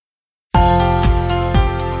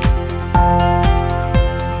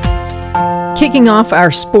Kicking off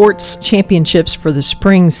our sports championships for the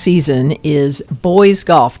spring season is boys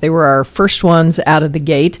golf. They were our first ones out of the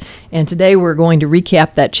gate, and today we're going to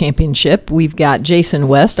recap that championship. We've got Jason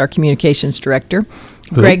West, our communications director,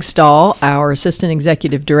 Greg Stahl, our assistant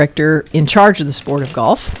executive director in charge of the sport of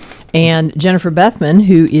golf, and Jennifer Bethman,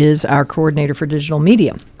 who is our coordinator for digital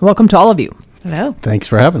media. Welcome to all of you. Hello. Thanks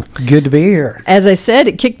for having us. Good to be here. As I said,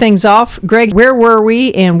 it kicked things off. Greg, where were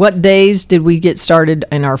we and what days did we get started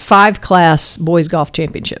in our 5-class boys golf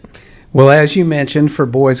championship? Well, as you mentioned, for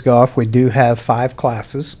boys golf, we do have 5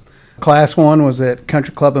 classes. Class 1 was at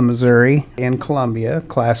Country Club of Missouri in Columbia.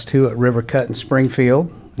 Class 2 at River Cut in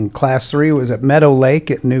Springfield. And Class 3 was at Meadow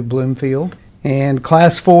Lake at New Bloomfield. And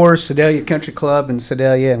Class 4, Sedalia Country Club in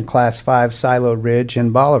Sedalia. And Class 5, Silo Ridge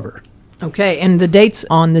in Bolivar. Okay, and the dates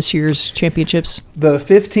on this year's championships? The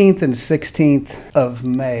 15th and 16th of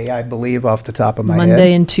May, I believe, off the top of my head.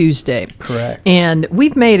 Monday and Tuesday. Correct. And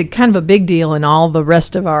we've made a kind of a big deal in all the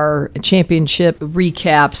rest of our championship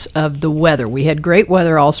recaps of the weather. We had great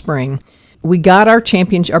weather all spring. We got our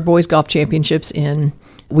boys golf championships in.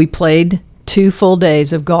 We played 2 full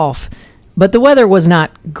days of golf, but the weather was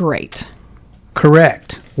not great.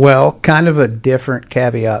 Correct. Well, kind of a different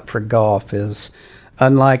caveat for golf is,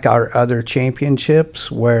 unlike our other championships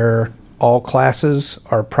where all classes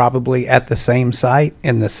are probably at the same site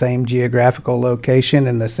in the same geographical location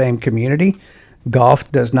in the same community,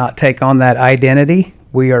 golf does not take on that identity.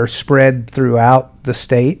 We are spread throughout the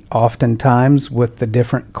state, oftentimes with the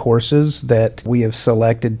different courses that we have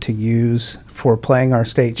selected to use for playing our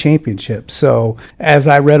state championship. So as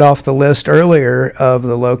I read off the list earlier of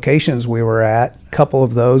the locations we were at, a couple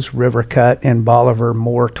of those, River Cut and Bolivar,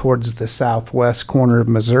 more towards the southwest corner of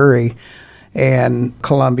Missouri, and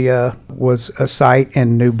Columbia was a site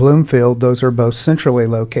in New Bloomfield. Those are both centrally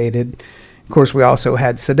located. Of course, we also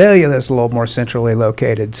had Sedalia that's a little more centrally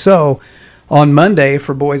located. So on Monday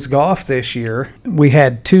for boys golf this year, we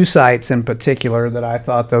had 2 sites in particular that I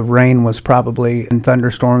thought the rain was probably, and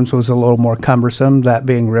thunderstorms was a little more cumbersome, that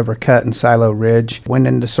being River Cut and Silo Ridge. Went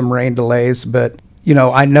into some rain delays, but,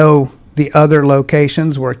 I know the other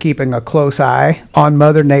locations were keeping a close eye on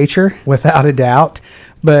Mother Nature, without a doubt.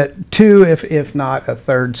 But 2, if not a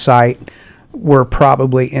third site, were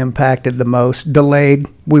probably impacted the most. Delayed,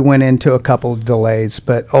 we went into a couple of delays,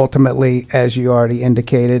 but ultimately, as you already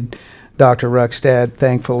indicated, Dr. Ruckstad,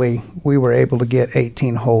 thankfully, we were able to get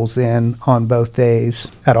 18 holes in on both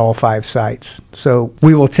days at all 5 sites. So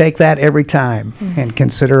we will take that every time and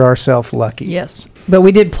consider ourselves lucky. Yes, but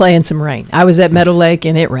we did play in some rain. I was at Meadow Lake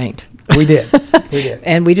and it rained. We did. We did.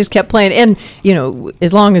 And we just kept playing. And,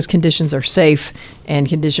 as long as conditions are safe and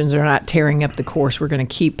conditions are not tearing up the course, we're going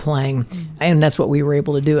to keep playing. And that's what we were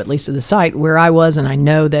able to do, at least at the site where I was. And I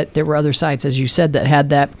know that there were other sites, as you said, that had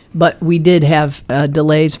that. But we did have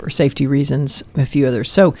delays for safety reasons, a few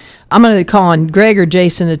others. So I'm going to call on Greg or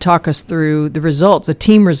Jason to talk us through the results, the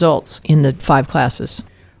team results in the 5 classes.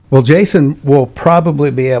 Well, Jason will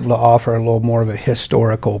probably be able to offer a little more of a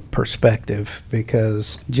historical perspective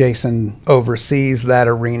because Jason oversees that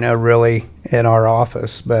arena really in our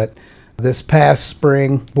office. But this past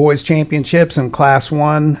spring, boys championships in Class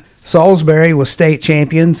 1, Salisbury was state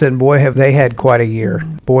champions, and boy, have they had quite a year.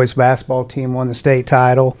 Boys basketball team won the state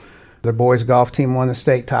title. The boys golf team won the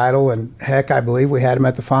state title, and heck, I believe we had them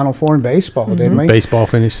at the Final Four in baseball, didn't we? Baseball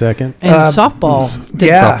finished second. And softball.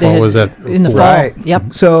 Softball was at in the fall. Right.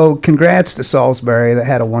 Yep. So congrats to Salisbury that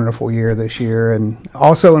had a wonderful year this year. And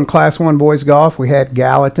also in Class 1 boys golf, we had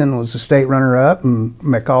Gallatin was the state runner-up, and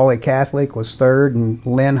McCauley Catholic was 3rd, and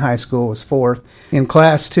Lynn High School was 4th. In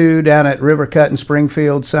Class 2, down at River Cut in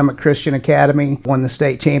Springfield, Summit Christian Academy won the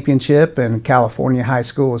state championship, and California High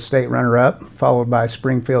School was state runner-up, followed by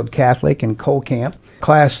Springfield Catholic and Cole Camp.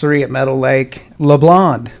 Class 3 at Meadow Lake,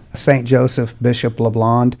 LeBlond, St. Joseph Bishop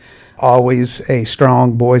LeBlond, always a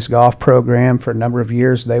strong boys golf program for a number of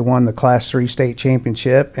years. They won the Class 3 state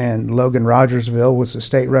championship, and Logan Rogersville was the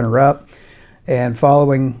state runner-up. And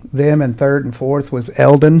following them in 3rd and 4th was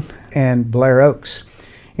Eldon and Blair Oaks.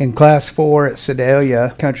 In Class 4 at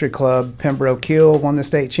Sedalia Country Club, Pembroke Hill won the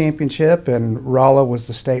state championship, and Rolla was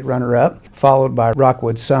the state runner-up, followed by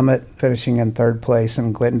Rockwood Summit, finishing in 3rd place,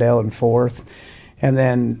 and Glendale in 4th. And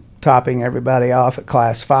then topping everybody off at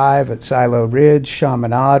Class 5 at Silo Ridge,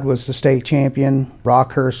 Chaminade was the state champion.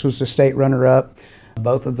 Rockhurst was the state runner-up.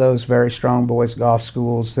 Both of those very strong boys golf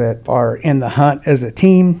schools that are in the hunt as a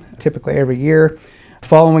team, typically every year.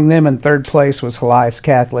 Following them in 3rd place was Elias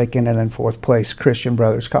Catholic, and then in 4th place, Christian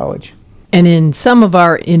Brothers College. And in some of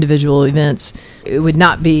our individual events, it would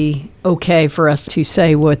not be okay for us to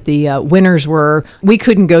say what the winners were. We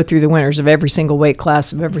couldn't go through the winners of every single weight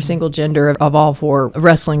class, of every single gender, of all 4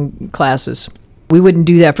 wrestling classes. We wouldn't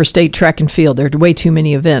do that for state track and field. There are way too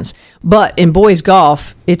many events. But in boys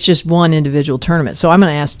golf, it's just one individual tournament. So I'm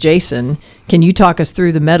going to ask Jason, can you talk us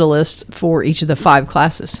through the medalists for each of the 5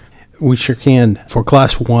 classes? We sure can. For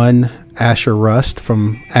Class 1, Asher Rust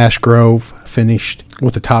from Ash Grove finished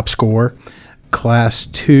with the top score. Class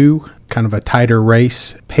 2, kind of a tighter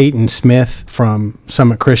race. Peyton Smith from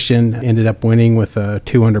Summit Christian ended up winning with a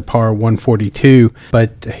 2 under par 142,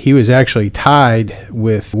 but he was actually tied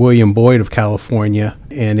with William Boyd of California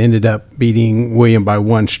and ended up beating William by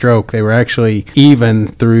 1 stroke. They were actually even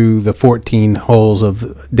through the 14 holes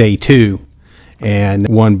of day 2, and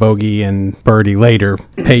 1 bogey and birdie later.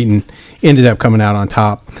 Peyton ended up coming out on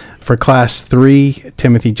top. For Class 3,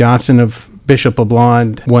 Timothy Johnson of Bishop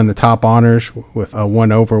LeBlond won the top honors with a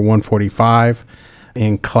 1 over 145.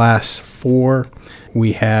 In Class 4,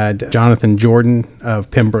 we had Jonathan Jordan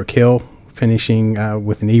of Pembroke Hill finishing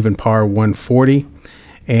with an even par 140.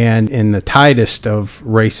 And in the tightest of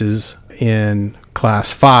races in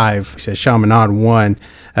Class 5, Chaminade won.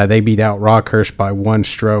 They beat out Rockhurst by 1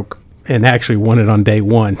 stroke and actually won it on day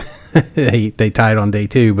 1. They tied on day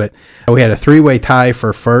 2, but we had a 3-way tie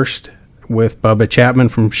for first with Bubba Chapman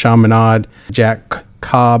from Chaminade, Jack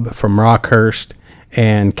Cobb from Rockhurst,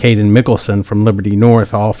 and Caden Mickelson from Liberty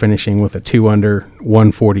North, all finishing with a 2 under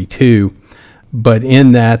 142. But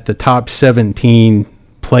in that, the top 17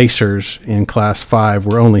 placers in Class 5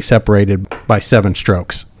 were only separated by 7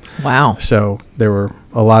 strokes. Wow. So there were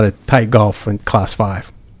a lot of tight golf in Class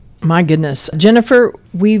 5. My goodness. Jennifer,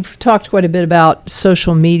 we've talked quite a bit about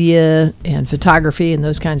social media and photography and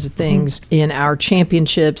those kinds of things in our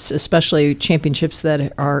championships, especially championships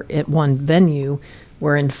that are at one venue.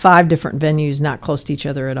 We're in 5 different venues, not close to each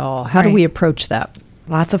other at all. How do we approach that?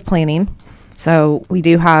 Lots of planning. So we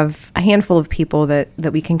do have a handful of people that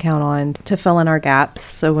we can count on to fill in our gaps.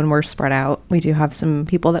 So when we're spread out, we do have some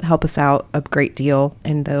people that help us out a great deal,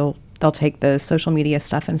 and they'll take the social media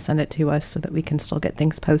stuff and send it to us so that we can still get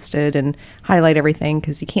things posted and highlight everything,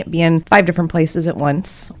 because you can't be in 5 different places at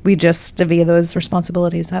once. We just divvy those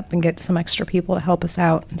responsibilities up and get some extra people to help us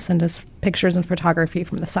out and send us pictures and photography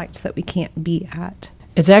from the sites that we can't be at.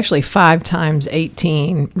 It's actually 5 times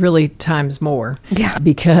 18, really times more. Yeah.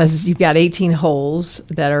 Because you've got 18 holes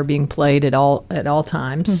that are being played at all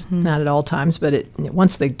times. Mm-hmm. Not at all times, but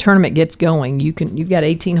once the tournament gets going, you've got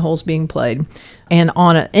 18 holes being played. And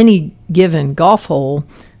on any given golf hole,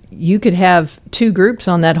 you could have 2 groups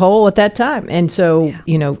on that hole at that time. And so,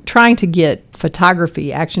 trying to get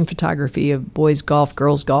photography, action photography of boys golf,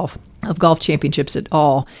 girls golf, of golf championships at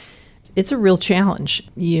all, it's a real challenge.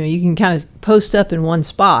 You can kind of post up in one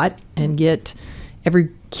spot and get every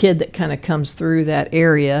kid that kind of comes through that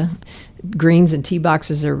area. Greens and tee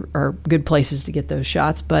boxes are good places to get those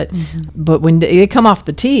shots. But when they come off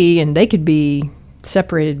the tee, and they could be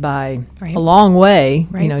separated by a long way,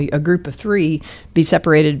 a group of 3 be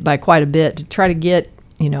separated by quite a bit to try to get,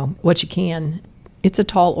 what you can. It's a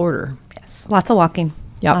tall order. Yes, lots of walking.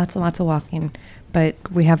 Yep. Lots of walking. But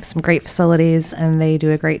we have some great facilities, and they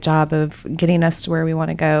do a great job of getting us to where we want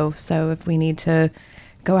to go. So if we need to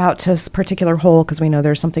go out to a particular hole because we know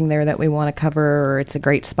there's something there that we want to cover, or it's a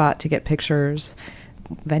great spot to get pictures,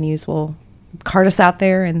 venues will cart us out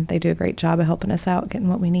there, and they do a great job of helping us out, getting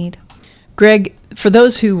what we need. Greg, for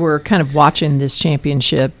those who were kind of watching this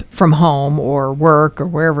championship from home or work or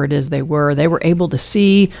wherever it is they were able to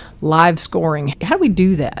see live scoring. How do we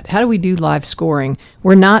do that? How do we do live scoring?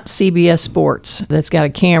 We're not CBS Sports that's got a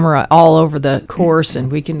camera all over the course,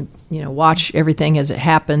 and we can, watch everything as it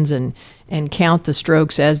happens and count the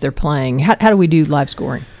strokes as they're playing. How do we do live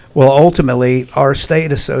scoring? Well, ultimately, our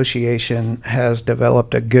state association has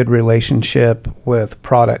developed a good relationship with a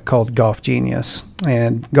product called Golf Genius.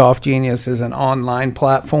 And Golf Genius is an online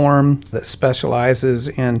platform that specializes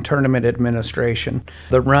in tournament administration,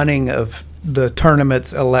 the running of the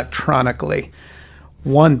tournaments electronically.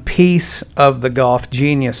 One piece of the Golf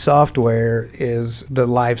Genius software is the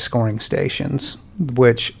live scoring stations,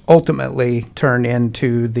 which ultimately turn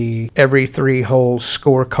into the every 3-hole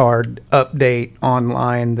scorecard update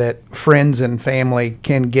online that friends and family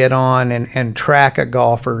can get on and track a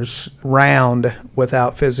golfer's round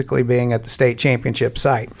without physically being at the state championship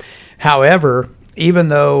site. However, even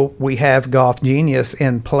though we have Golf Genius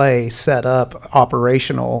in play, set up,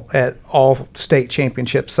 operational at all state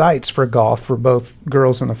championship sites for golf for both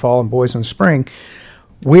girls in the fall and boys in the spring,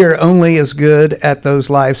 we're only as good at those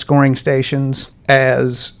live scoring stations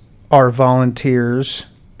as our volunteers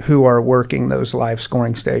who are working those live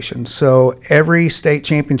scoring stations. So every state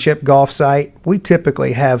championship golf site, we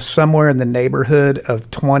typically have somewhere in the neighborhood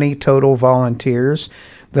of 20 total volunteers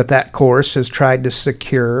that course has tried to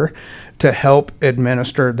secure to help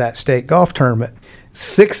administer that state golf tournament.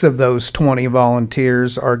 6 of those 20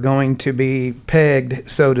 volunteers are going to be pegged,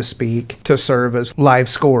 so to speak, to serve as live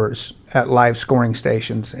scorers at live scoring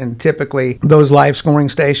stations. And typically those live scoring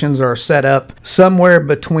stations are set up somewhere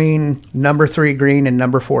between number 3 green and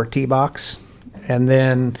number 4 tee box, and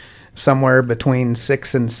then somewhere between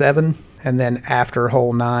 6 and 7, and then after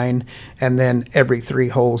hole 9, and then every 3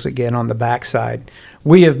 holes again on the backside.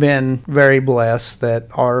 We have been very blessed that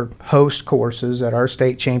our host courses at our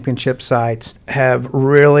state championship sites have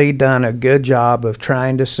really done a good job of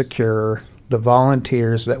trying to secure the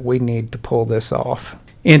volunteers that we need to pull this off.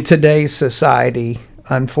 In today's society,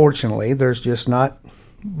 unfortunately, there's just not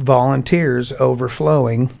volunteers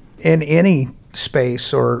overflowing in any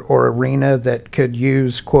space or arena that could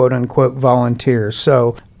use quote-unquote volunteers.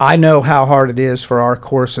 So I know how hard it is for our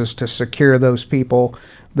courses to secure those people.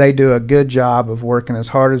 They do a good job of working as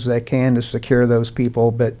hard as they can to secure those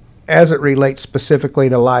people. But as it relates specifically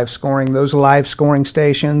to live scoring, those live scoring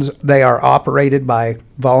stations, they are operated by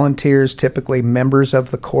volunteers, typically members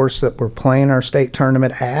of the course that we're playing our state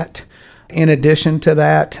tournament at. In addition to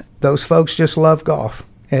that, those folks just love golf,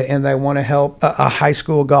 and they want to help a high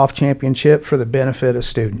school golf championship for the benefit of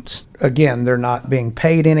students. Again, they're not being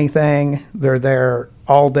paid anything. They're there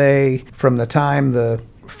all day from the time the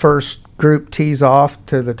first group tees off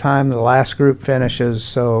to the time the last group finishes.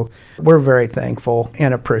 So we're very thankful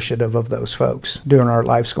and appreciative of those folks doing our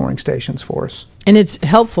live scoring stations for us. And it's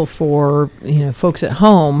helpful for folks at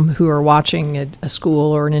home who are watching a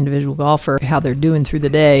school or an individual golfer, how they're doing through the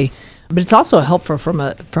day. But it's also helpful from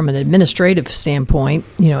an administrative standpoint.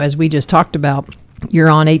 As we just talked about, you're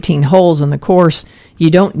on 18 holes in the course.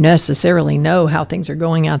 You don't necessarily know how things are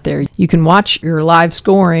going out there. You can watch your live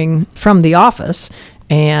scoring from the office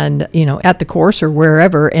and at the course or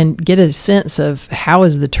wherever, and get a sense of how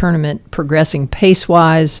is the tournament progressing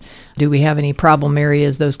pace-wise. Do we have any problem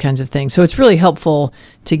areas, those kinds of things. So it's really helpful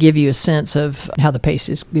to give you a sense of how the pace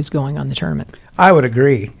is going on the tournament. I would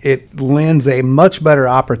agree. It lends a much better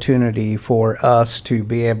opportunity for us to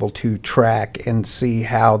be able to track and see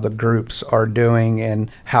how the groups are doing and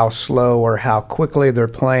how slow or how quickly they're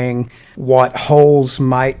playing, what holes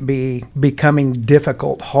might be becoming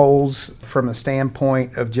difficult holes from a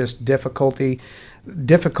standpoint of just difficulty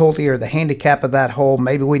or the handicap of that hole.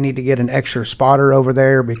 Maybe we need to get an extra spotter over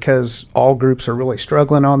there because all groups are really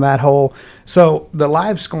struggling on that hole. So the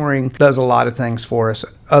live scoring does a lot of things for us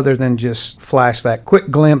other than just flash that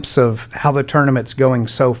quick glimpse of how the tournament's going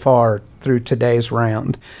so far through today's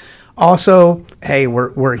round. Also, hey,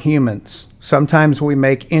 we're humans. Sometimes we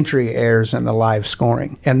make entry errors in the live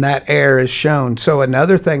scoring, and that error is shown. So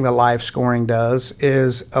another thing the live scoring does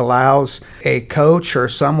is allows a coach or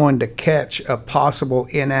someone to catch a possible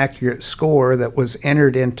inaccurate score that was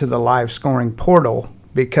entered into the live scoring portal,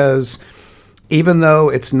 because even though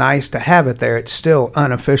it's nice to have it there, it's still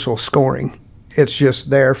unofficial scoring. It's just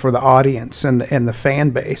there for the audience and the fan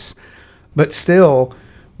base. But still,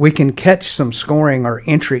 we can catch some scoring or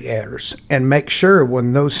entry errors and make sure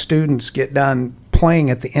when those students get done playing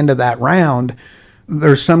at the end of that round,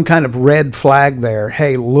 there's some kind of red flag there.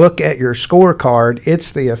 Hey, look at your scorecard.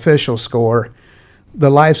 It's the official score. The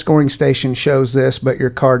live scoring station shows this, but your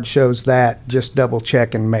card shows that. Just double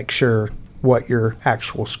check and make sure what your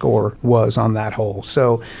actual score was on that hole.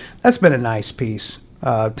 So that's been a nice piece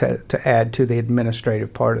to add to the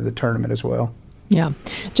administrative part of the tournament as well. Yeah.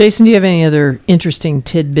 Jason, do you have any other interesting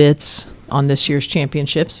tidbits on this year's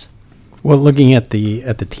championships? Well, looking at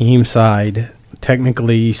the team side,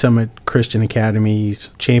 technically Summit Christian Academy's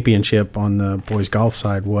championship on the boys golf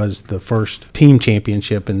side was the first team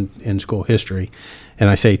championship in school history. And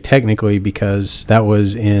I say technically because that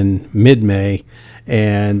was in mid-May,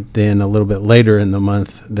 and then a little bit later in the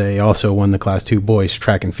month, they also won the Class 2 boys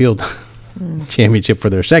track and field championship for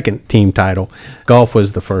their second team title. Golf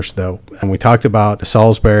was the first, though. And we talked about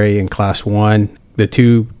Salisbury in Class 1. The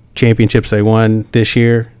 2 championships they won this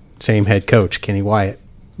year, same head coach, Kenny Wyatt,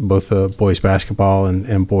 both boys basketball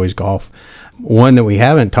and boys golf. One that we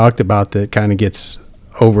haven't talked about that kind of gets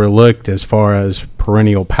overlooked as far as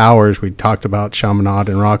perennial powers, we talked about Chaminade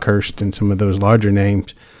and Rockhurst and some of those larger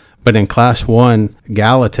names. But in Class 1,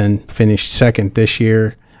 Gallatin finished second this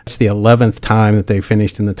year. It's the 11th time that they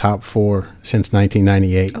finished in the top 4 since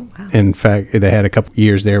 1998. Oh, wow. In fact, they had a couple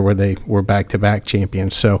years there where they were back-to-back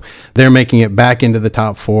champions. So they're making it back into the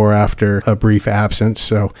top 4 after a brief absence.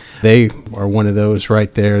 So they are one of those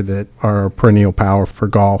right there that are a perennial power for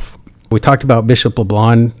golf. We talked about Bishop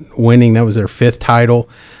LeBlond winning. That was their 5th title.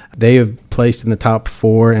 They have placed in the top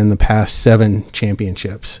 4 in the past 7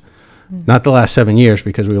 championships. Not the last 7 years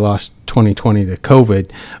because we lost 2020 to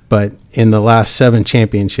COVID, but in the last 7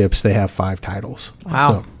 championships, they have 5 titles.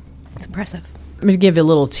 Wow. It's impressive. I'm going to give you a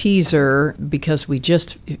little teaser because we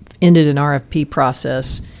just ended an RFP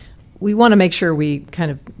process. We want to make sure we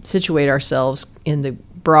kind of situate ourselves in the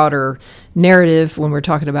broader narrative when we're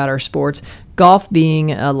talking about our sports. Golf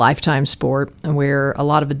being a lifetime sport where a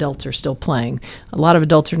lot of adults are still playing. A lot of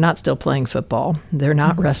adults are not still playing football. They're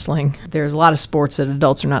not wrestling. There's a lot of sports that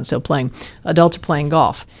adults are not still playing. Adults are playing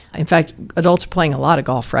golf. In fact, adults are playing a lot of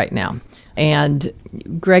golf right now. And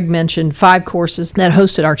Greg mentioned 5 courses that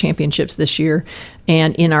hosted our championships this year.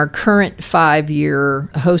 And in our current 5-year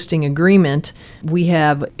hosting agreement, we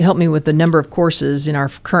have, help me with the number of courses in our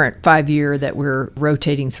current 5-year that we're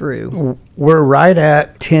rotating through. We're right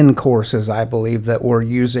at 10 courses, I believe, that we're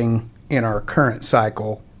using in our current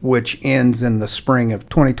cycle, which ends in the spring of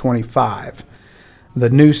 2025. The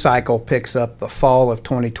new cycle picks up the fall of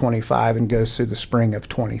 2025 and goes through the spring of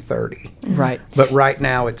 2030. Right. But right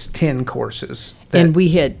now it's 10 courses. And we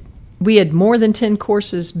had more than 10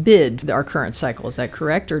 courses bid our current cycle. Is that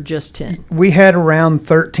correct, or just 10? We had around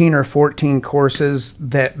 13 or 14 courses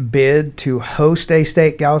that bid to host a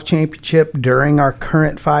state golf championship during our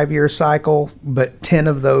current 5-year cycle, but 10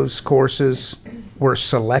 of those courses were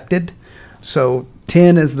selected. So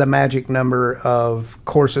 10 is the magic number of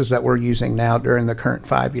courses that we're using now during the current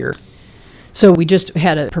 5-year. So we just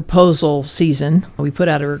had a proposal season. We put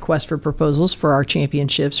out a request for proposals for our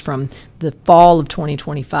championships from the fall of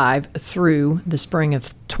 2025 through the spring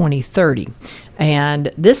of 2030.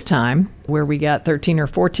 And this time, where we got 13 or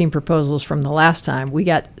 14 proposals from the last time, we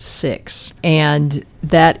got 6. And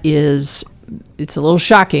it's a little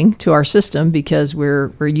shocking to our system because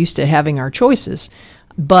we're used to having our choices.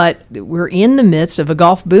 But we're in the midst of a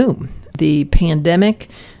golf boom. The pandemic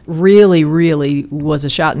really, really was a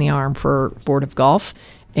shot in the arm for sport of golf.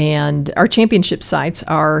 And our championship sites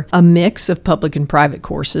are a mix of public and private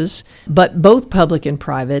courses. But both public and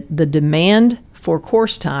private, the demand for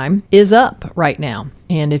course time is up right now.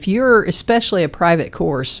 And if you're especially a private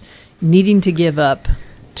course needing to give up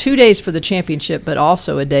 2 days for the championship, but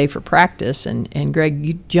also a day for practice, and Greg,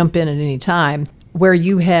 you jump in at any time, where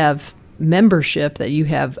you have membership, that you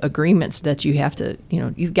have agreements that you have to,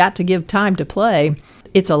 you've got to give time to play.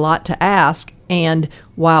 It's a lot to ask. And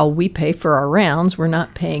while we pay for our rounds, we're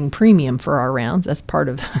not paying premium for our rounds. That's part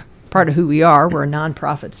of who we are. We're a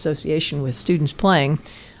nonprofit association with students playing.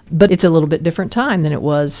 But it's a little bit different time than it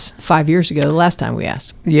was 5 years ago, the last time we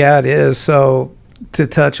asked. Yeah, it is. So to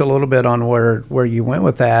touch a little bit on where you went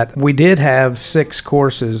with that, we did have 6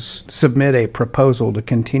 courses submit a proposal to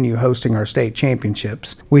continue hosting our state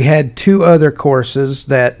championships. We had 2 other courses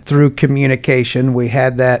that through communication, we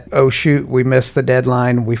had that, oh shoot, we missed the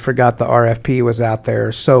deadline, we forgot the RFP was out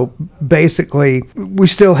there. So basically, we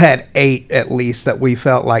still had 8 at least that we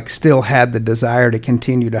felt like still had the desire to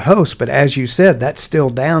continue to host. But as you said, that's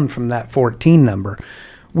still down from that 14 number.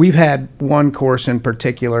 We've had one course in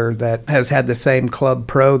particular that has had the same club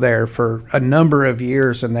pro there for a number of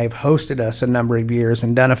years, and they've hosted us a number of years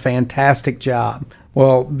and done a fantastic job.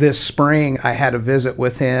 Well, this spring I had a visit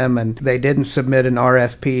with him, and they didn't submit an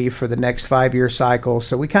RFP for the next 5-year cycle.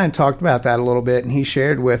 So we kind of talked about that a little bit, and he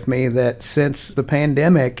shared with me that since the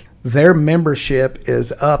pandemic, their membership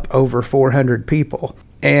is up over 400 people.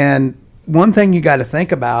 And one thing you got to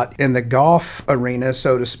think about in the golf arena,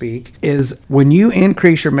 so to speak, is when you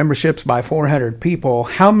increase your memberships by 400 people,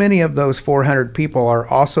 how many of those 400 people are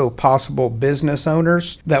also possible business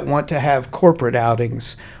owners that want to have corporate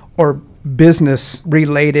outings or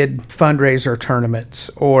business-related fundraiser tournaments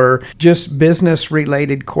or just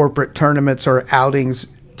business-related corporate tournaments or outings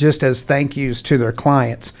just as thank yous to their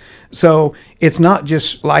clients? So it's not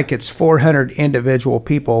just like it's 400 individual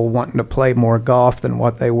people wanting to play more golf than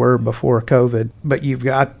what they were before COVID, but you've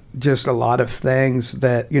got just a lot of things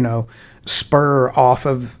that, spur off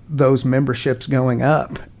of those memberships going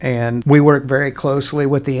up. And we work very closely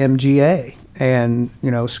with the MGA and,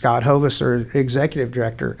 Scott Hovis, our executive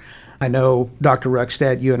director. I know, Dr.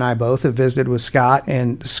 Ruckstead, you and I both have visited with Scott,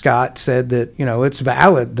 and Scott said that, it's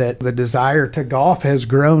valid that the desire to golf has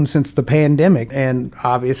grown since the pandemic. And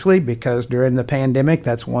obviously, because during the pandemic,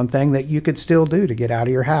 that's one thing that you could still do to get out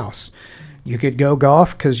of your house. You could go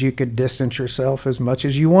golf because you could distance yourself as much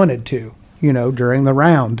as you wanted to, during the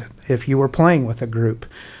round if you were playing with a group.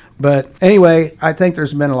 But anyway, I think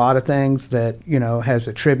there's been a lot of things that, has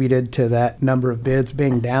attributed to that number of bids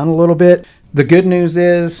being down a little bit. The good news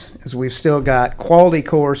is we've still got quality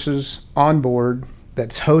courses on board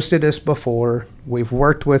that's hosted us before, we've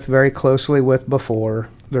worked with very closely with before.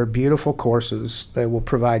 They're beautiful courses. They will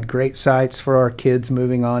provide great sites for our kids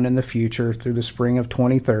moving on in the future through the spring of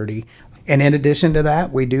 2030. And in addition to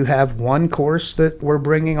that, we do have one course that we're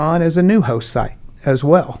bringing on as a new host site as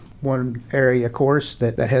well. One area course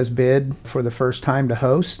that has bid for the first time to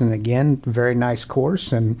host. And again, very nice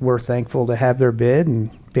course. And we're thankful to have their bid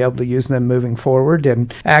and be able to use them moving forward.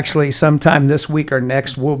 And actually, sometime this week or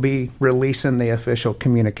next, we'll be releasing the official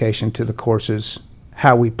communication to the courses,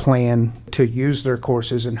 how we plan to use their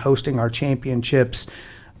courses and hosting our championships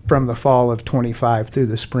from the fall of 25 through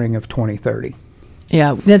the spring of 2030.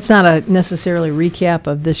 Yeah, that's not a necessarily recap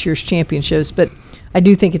of this year's championships, but I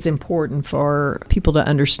do think it's important for people to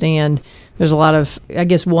understand there's a lot of, I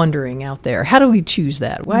guess, wondering out there. How do we choose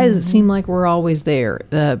that? Why does it seem like we're always there?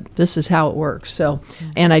 This is how it works. So,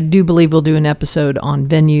 and I do believe we'll do an episode on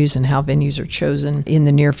venues and how venues are chosen in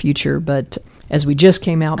the near future. But as we just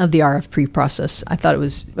came out of the RFP process, I thought it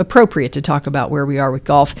was appropriate to talk about where we are with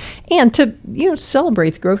golf and to,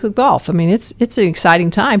 celebrate the growth of golf. I mean, it's an exciting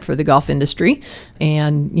time for the golf industry.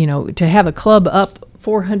 And, to have a club up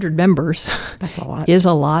 400 members That's a lot. is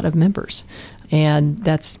a lot of members. And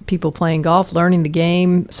that's people playing golf, learning the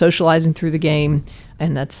game, socializing through the game,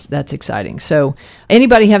 and that's exciting. So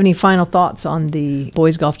anybody have any final thoughts on the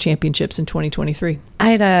Boys Golf Championships in 2023?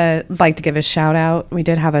 I'd like to give a shout out. We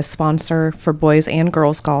did have a sponsor for boys and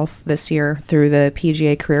girls golf this year through the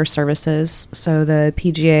PGA Career Services. So the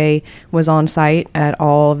PGA was on site at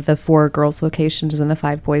all of the 4 girls locations and the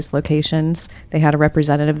 5 boys locations. They had a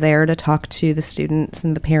representative there to talk to the students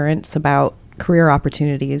and the parents about career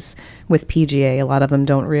opportunities with PGA. A lot of them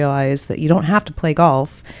don't realize that you don't have to play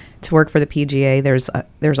golf to work for the PGA.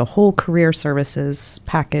 There's a whole career services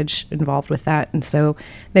package involved with that. And so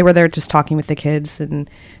they were there just talking with the kids and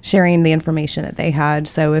sharing the information that they had.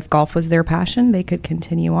 So if golf was their passion, they could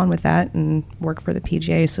continue on with that and work for the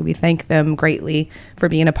PGA. So we thank them greatly for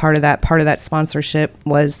being a part of that. Part of that sponsorship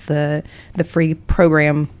was the free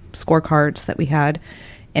program scorecards that we had.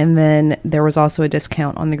 And then there was also a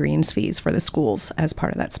discount on the greens fees for the schools as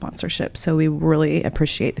part of that sponsorship. So we really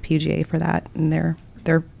appreciate the PGA for that and their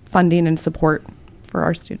funding and support for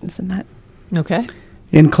our students in that. Okay.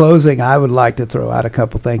 In closing, I would like to throw out a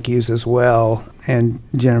couple thank yous as well. And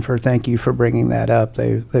Jennifer, thank you for bringing that up.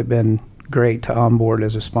 They've been great to onboard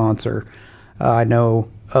as a sponsor. I know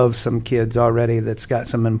of some kids already that's got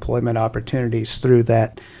some employment opportunities through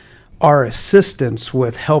that. Our assistance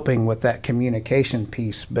with helping with that communication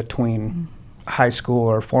piece between high school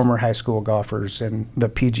or former high school golfers and the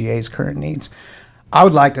PGA's current needs. I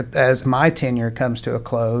would like to, as my tenure comes to a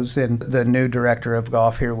close, and the new director of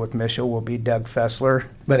golf here with Mitchell will be Doug Fessler,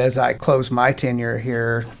 but as I close my tenure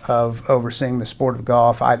here of overseeing the sport of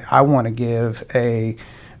golf, I want to give a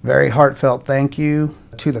very heartfelt thank you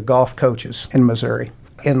to the golf coaches in Missouri.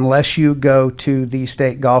 Unless you go to the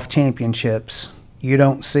state golf championships, you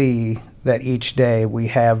don't see that each day we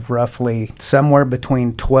have roughly somewhere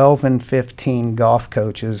between 12 and 15 golf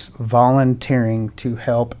coaches volunteering to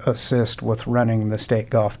help assist with running the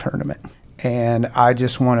state golf tournament. And I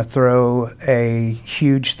just want to throw a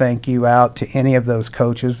huge thank you out to any of those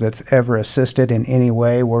coaches that's ever assisted in any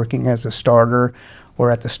way, working as a starter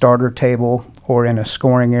or at the starter table or in a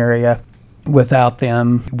scoring area. Without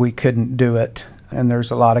them, we couldn't do it. And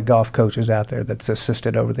there's a lot of golf coaches out there that's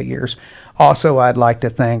assisted over the years. Also, I'd like to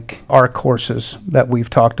thank our courses that we've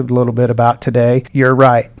talked a little bit about today. You're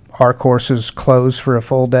right. Our courses close for a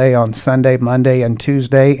full day on Sunday, Monday, and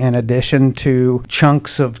Tuesday, in addition to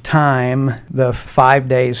chunks of time the 5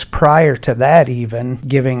 days prior to that, even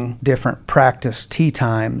giving different practice tee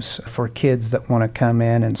times for kids that want to come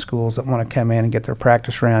in and schools that want to come in and get their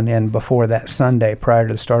practice round in before that Sunday prior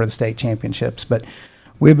to the start of the state championships. But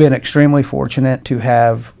we've been extremely fortunate to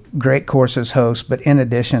have great courses host, but in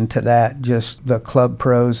addition to that, just the club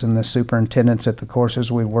pros and the superintendents at the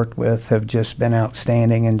courses we worked with have just been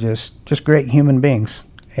outstanding and just great human beings.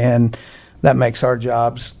 And that makes our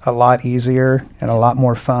jobs a lot easier and a lot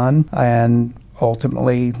more fun and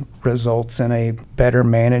ultimately results in a better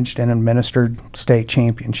managed and administered state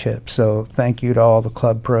championship. So thank you to all the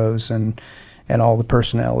club pros and all the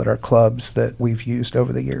personnel at our clubs that we've used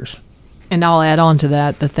over the years. And I'll add on to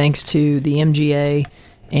that the thanks to the MGA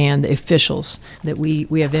and the officials that we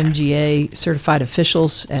have MGA certified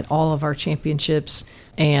officials at all of our championships,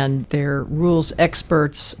 and they're rules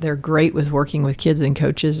experts. They're great with working with kids and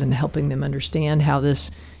coaches and helping them understand how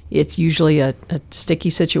it's usually a sticky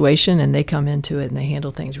situation, and they come into it and they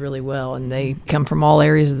handle things really well, and they come from all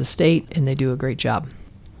areas of the state and they do a great job.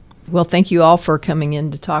 Well, thank you all for coming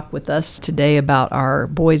in to talk with us today about our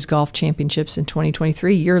boys golf championships in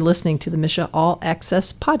 2023. You're listening to the Misha All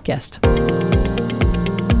Access podcast.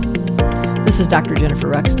 This is Dr. Jennifer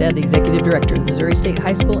Ruckstead, the Executive Director of the Missouri State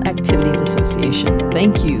High School Activities Association.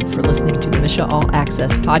 Thank you for listening to the Misha All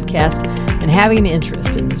Access podcast and having an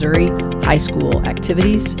interest in Missouri high school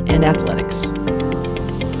activities and athletics.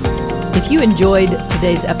 If you enjoyed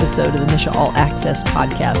today's episode of the Misha All Access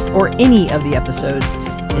podcast or any of the episodes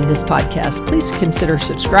in this podcast, please consider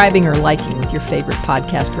subscribing or liking with your favorite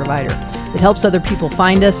podcast provider. It helps other people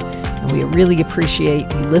find us, and we really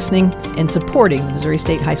appreciate you listening and supporting the Missouri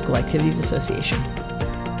State High School Activities Association.